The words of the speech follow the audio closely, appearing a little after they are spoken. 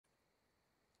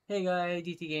Hey guys,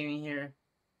 DT Gaming here.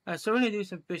 So we're gonna do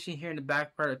some fishing here in the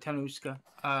back part of Tunguska.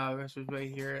 This is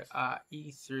right here,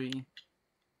 E3.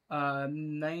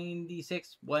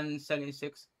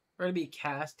 96-176. We're gonna be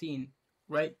casting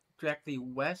right directly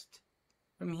west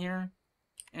from here.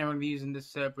 And we're gonna be using this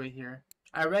setup right here.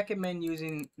 I recommend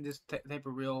using this type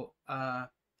of reel,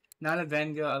 not a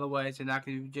Venga, otherwise you're not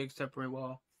gonna jig up very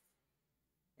well.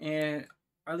 And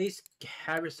at least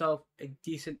have yourself a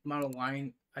decent amount of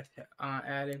line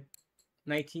added.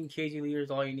 19 kg leader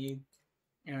is all you need,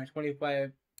 and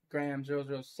 25 gram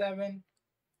 007.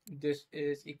 This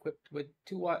is equipped with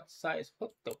 2-watt size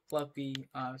hook, the fluffy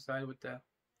side with the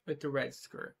red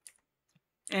skirt.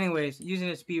 Anyways, using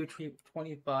a speed between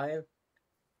 25,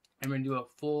 I'm gonna do a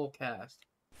full cast.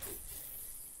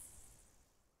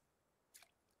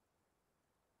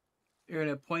 You're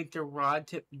gonna point the rod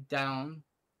tip down,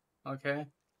 okay?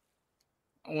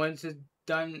 Once it's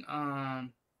done,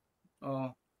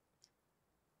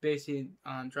 basically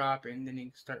dropping, then you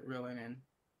can start reeling in.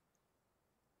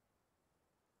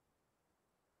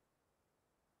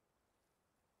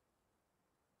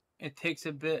 It takes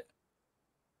a bit,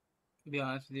 to be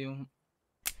honest with you.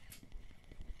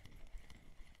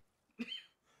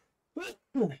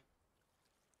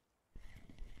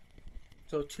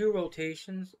 So 2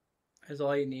 rotations is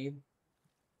all you need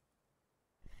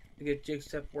to get jig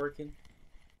step working.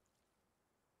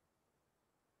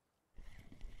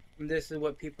 And this is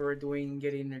what people are doing,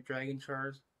 getting their Dryagin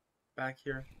Chars back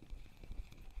here.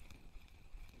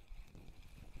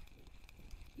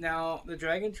 Now, the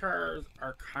Dryagin Chars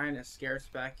are kind of scarce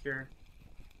back here.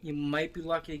 You might be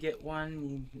lucky to get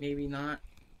one, maybe not.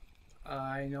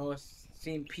 I know I've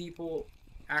seen people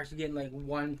actually getting like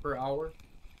 1 per hour,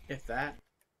 if that.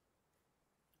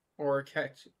 Or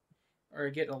get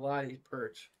a lot of these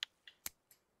perch.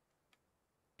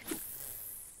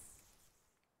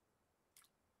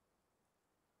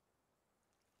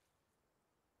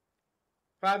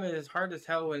 Problem is, it's hard to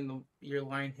tell when your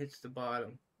line hits the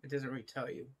bottom. It doesn't really tell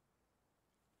you.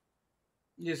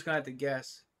 You just gotta have to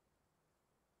guess.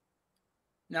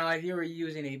 Now, if you were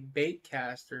using a bait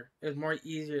caster, it's more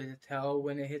easier to tell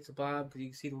when it hits the bottom because you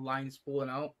can see the lines pulling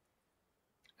out.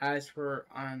 As for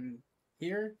on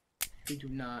here, you do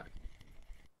not.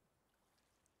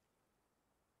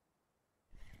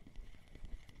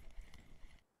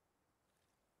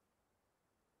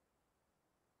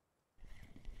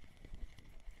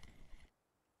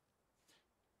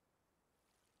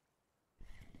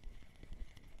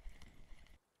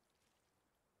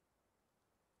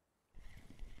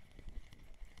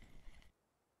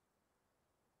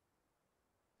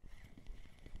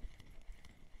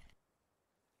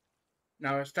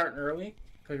 Now we're starting early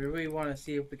because we really want to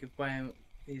see if we can find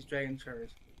these Dryagin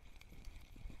Chars.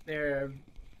 They're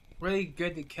really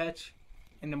good to catch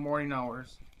in the morning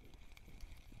hours.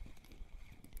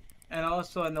 And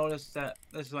also I noticed that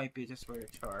this might be just for a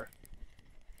char.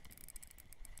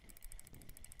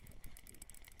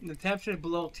 The temperature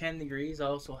below 10 degrees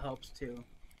also helps too.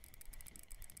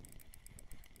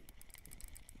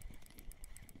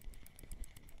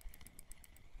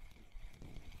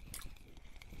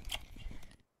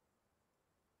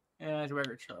 And it's a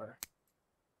regular char.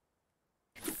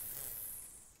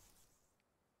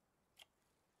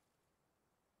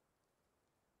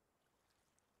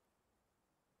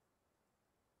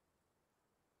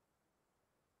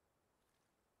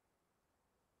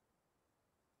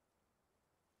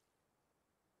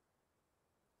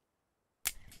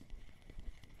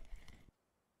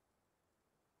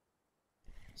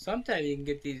 Sometimes you can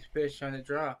get these fish on the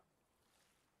drop.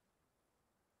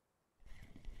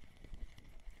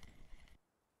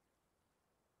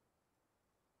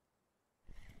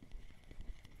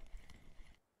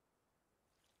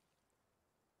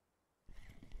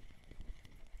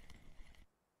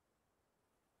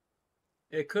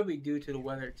 It could be due to the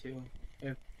weather too,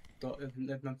 if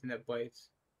there's nothing that bites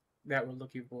that we're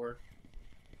looking for.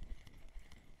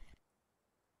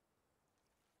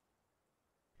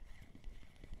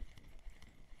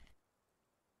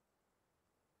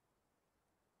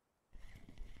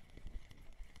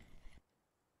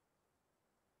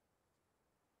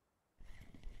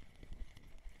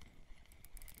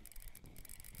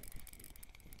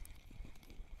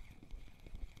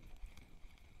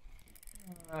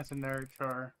 That's another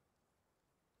char.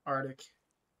 Arctic.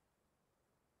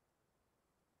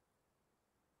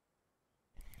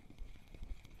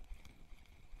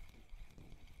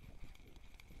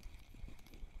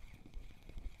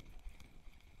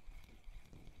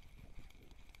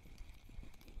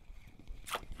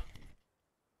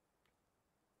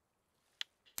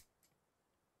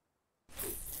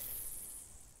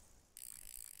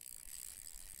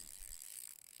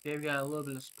 Okay, we got a little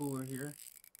bit of spooler here.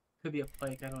 Could be a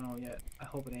pike, I don't know yet. I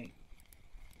hope it ain't.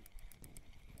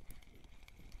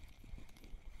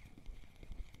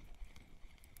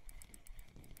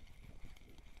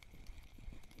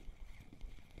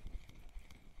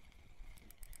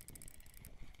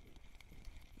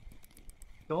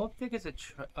 Don't think it's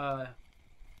a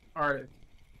Arctic.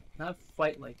 Not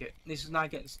fight like it. This is not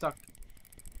getting stuck.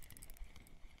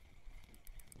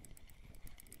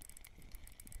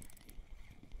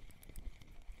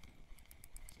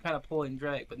 It's kind of pull and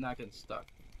drag, but not getting stuck.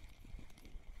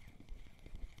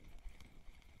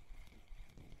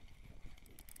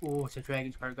 Oh, it's a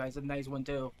dragon card, guys. A nice one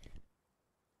too.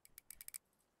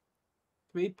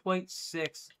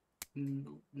 3.6.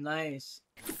 Nice.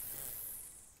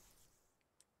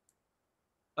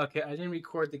 Okay, I didn't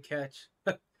record the catch.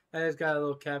 I just got a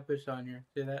little catfish on here.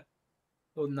 See that?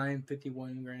 Little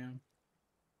 951 gram.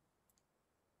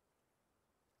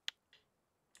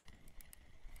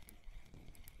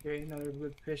 Okay, another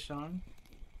good fish on.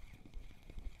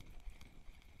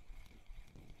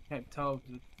 Can't tell if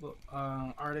it's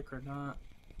Arctic or not.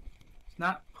 It's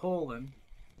not pulling.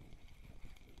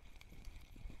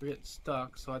 We're getting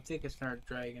stuck, so I think it's not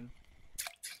Dryagin.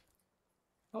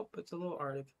 Oh, it's a little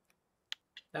Arctic.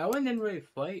 That one didn't really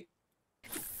fight.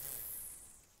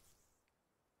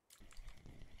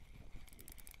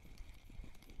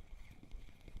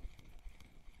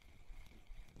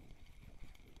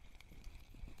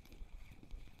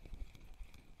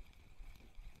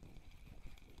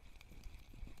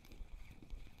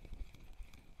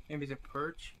 Maybe it's a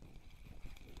perch.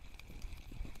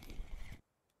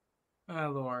 A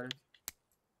little Arctic.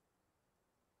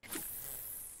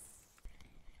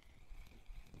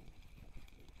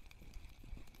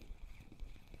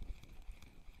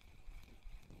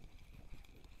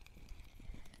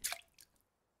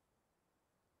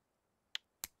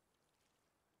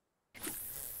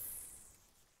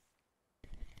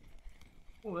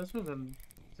 Oh, this was a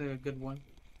good one.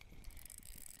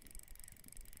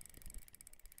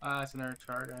 That's another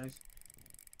Char, guys.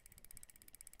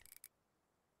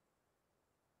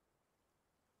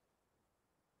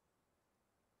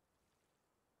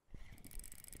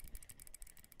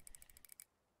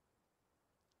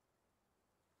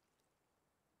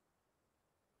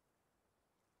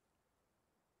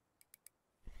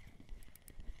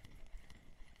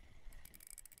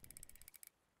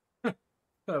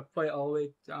 Gotta play all the way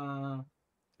to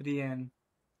the end.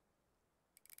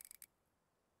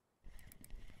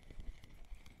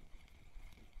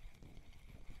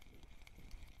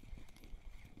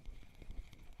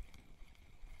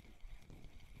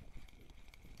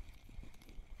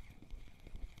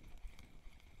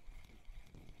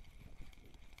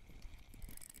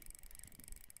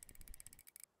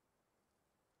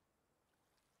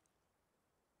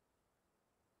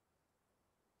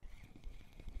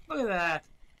 Look at that.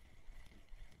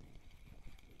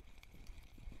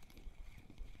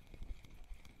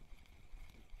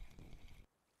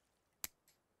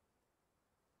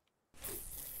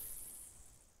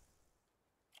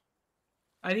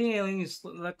 I didn't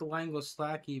even let the line go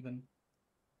slack even.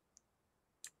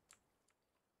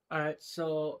 Alright,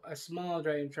 so a small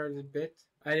dragon charges a bit.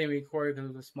 I didn't record because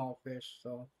it was a small fish,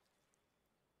 so.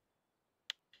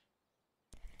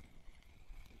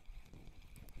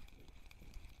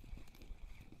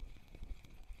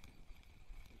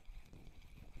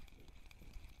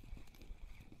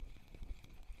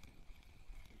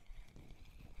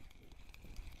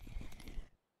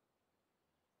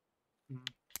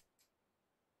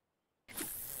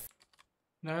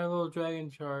 Another little dragon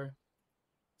char.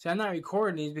 See, I'm not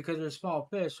recording these because they're small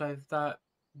fish, so I thought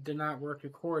they're not worth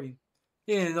recording.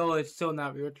 Even though it's still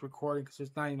not worth recording because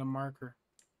there's not even a marker.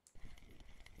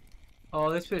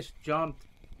 Oh, this fish jumped.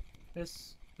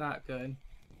 This not good.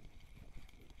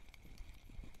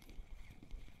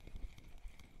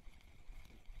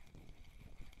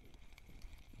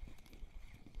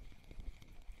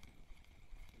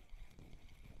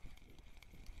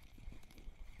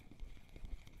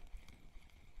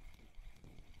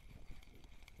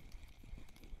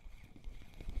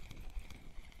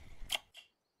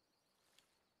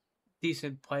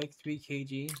 Decent pike, 3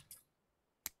 kg.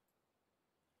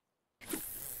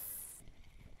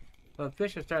 So the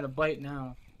fish are starting to bite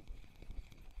now.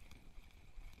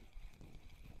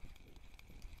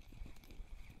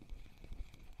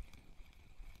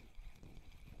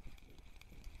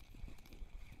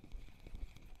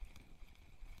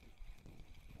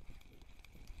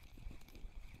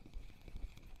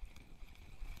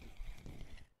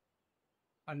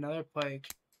 Another pike.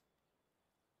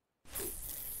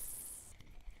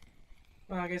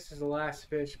 I guess this is the last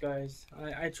fish, guys.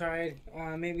 I tried.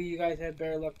 Maybe you guys had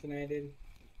better luck than I did.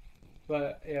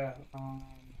 But yeah,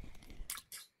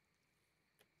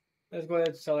 let's go ahead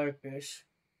and sell our fish.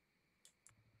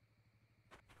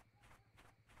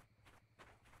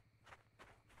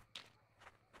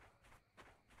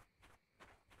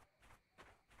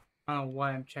 I don't know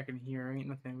why I'm checking here. Ain't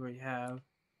nothing we have.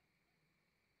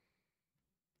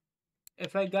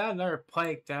 If I got another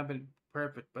pike, that'd been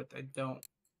perfect, but I don't.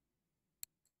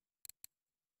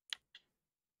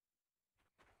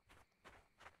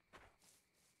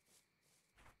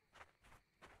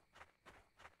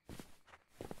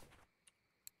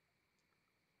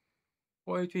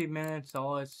 $43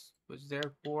 all I was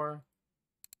there for.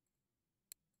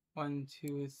 1,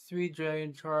 2, 3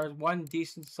 dragon chars, 1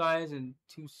 decent size and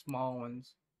 2 small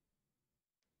ones.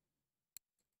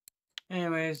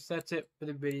 Anyways, that's it for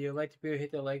the video. Like the video,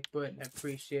 hit the like button. I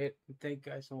appreciate it. And thank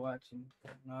you guys for watching.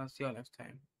 And I'll see you all next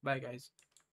time. Bye, guys.